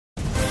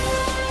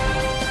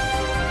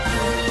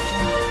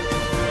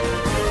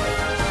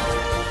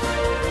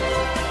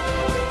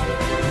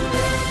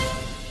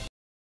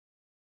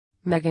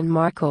Meghan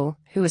Markle,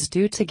 who is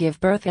due to give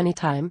birth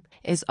anytime,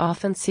 is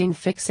often seen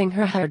fixing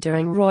her hair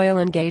during royal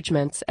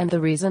engagements, and the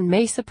reason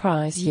may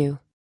surprise you.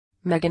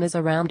 Meghan is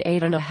around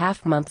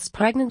 8.5 months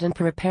pregnant and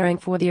preparing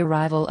for the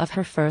arrival of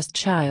her first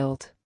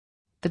child.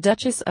 The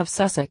Duchess of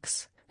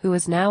Sussex, who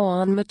is now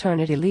on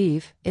maternity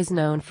leave, is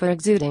known for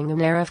exuding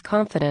an air of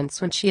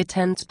confidence when she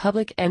attends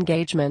public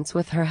engagements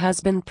with her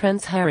husband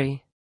Prince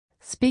Harry.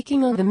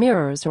 Speaking on the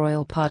Mirror's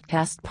royal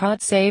podcast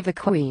Pod Save the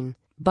Queen,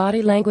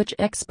 body language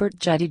expert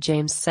Judy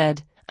James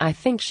said, "I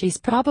think she's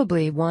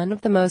probably one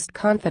of the most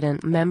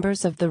confident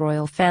members of the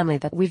royal family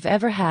that we've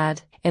ever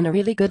had, in a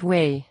really good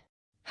way."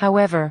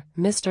 However,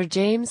 Mr.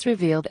 James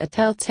revealed a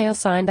telltale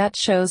sign that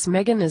shows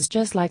Meghan is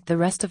just like the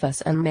rest of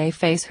us and may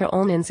face her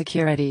own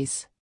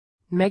insecurities.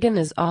 Meghan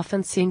is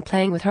often seen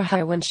playing with her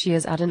hair when she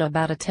is out and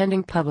about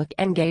attending public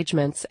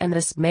engagements, and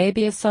this may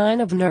be a sign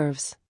of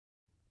nerves.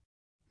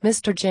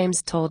 Mr.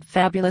 James told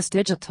Fabulous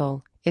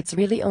Digital, "It's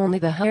really only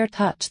the hair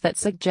touch that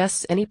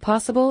suggests any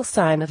possible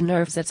sign of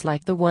nerves. It's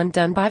like the one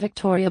done by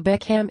Victoria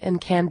Beckham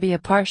and can be a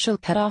partial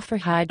cut off or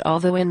hide,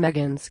 although in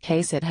Meghan's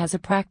case it has a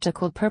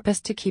practical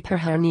purpose to keep her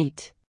hair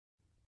neat."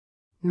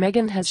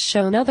 Meghan has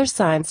shown other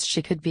signs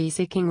she could be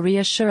seeking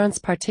reassurance,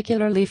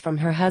 particularly from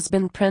her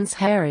husband Prince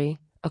Harry,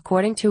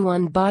 according to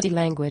one body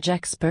language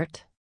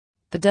expert.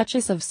 The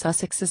Duchess of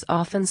Sussex is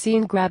often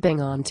seen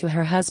grabbing onto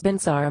her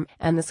husband's arm,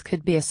 and this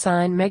could be a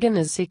sign Meghan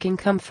is seeking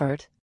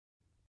comfort.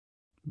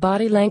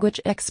 Body language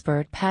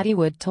expert Patty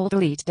Wood told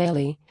Elite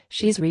Daily,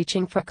 she's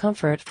reaching for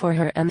comfort for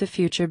her and the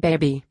future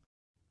baby.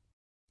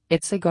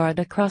 "It's a guard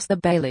across the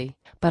Bailey,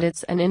 but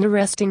it's an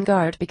interesting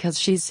guard because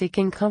she's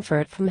seeking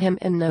comfort from him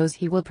and knows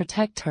he will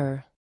protect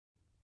her."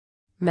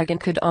 Meghan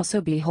could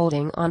also be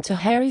holding onto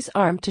Harry's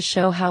arm to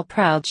show how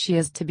proud she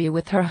is to be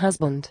with her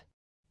husband.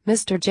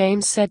 Mr.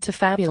 James said to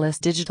Fabulous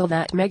Digital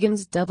that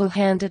Meghan's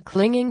double-handed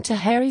clinging to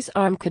Harry's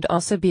arm could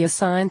also be a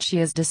sign she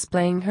is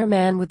displaying her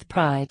man with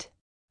pride.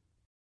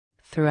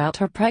 Throughout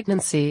her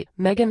pregnancy,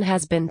 Meghan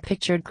has been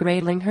pictured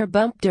cradling her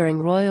bump during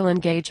royal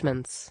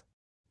engagements.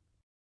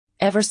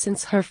 Ever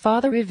since her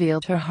father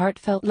revealed her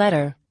heartfelt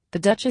letter, the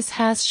Duchess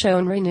has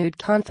shown renewed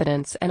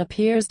confidence and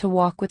appears to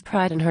walk with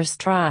pride in her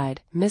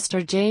stride,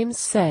 Mr. James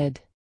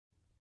said.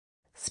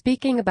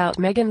 Speaking about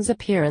Meghan's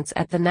appearance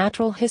at the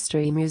Natural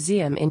History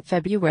Museum in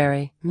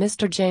February,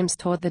 Mr. James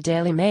told the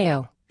Daily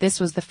Mail, "This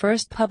was the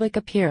first public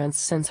appearance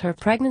since her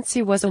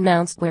pregnancy was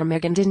announced where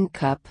Meghan didn't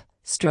cup,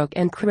 stroke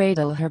and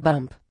cradle her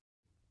bump.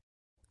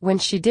 When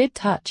she did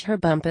touch her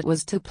bump, it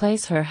was to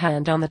place her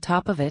hand on the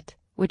top of it,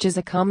 which is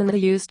a commonly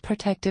used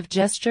protective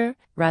gesture,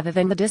 rather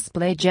than the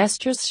display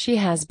gestures she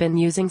has been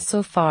using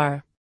so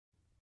far.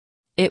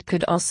 It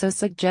could also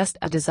suggest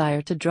a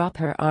desire to drop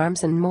her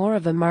arms in more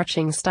of a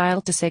marching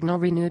style to signal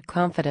renewed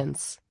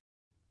confidence."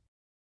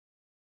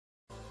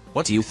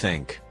 What do you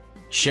think?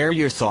 Share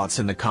your thoughts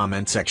in the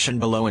comment section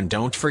below and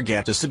don't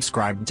forget to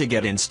subscribe to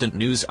get instant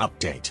news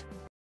update.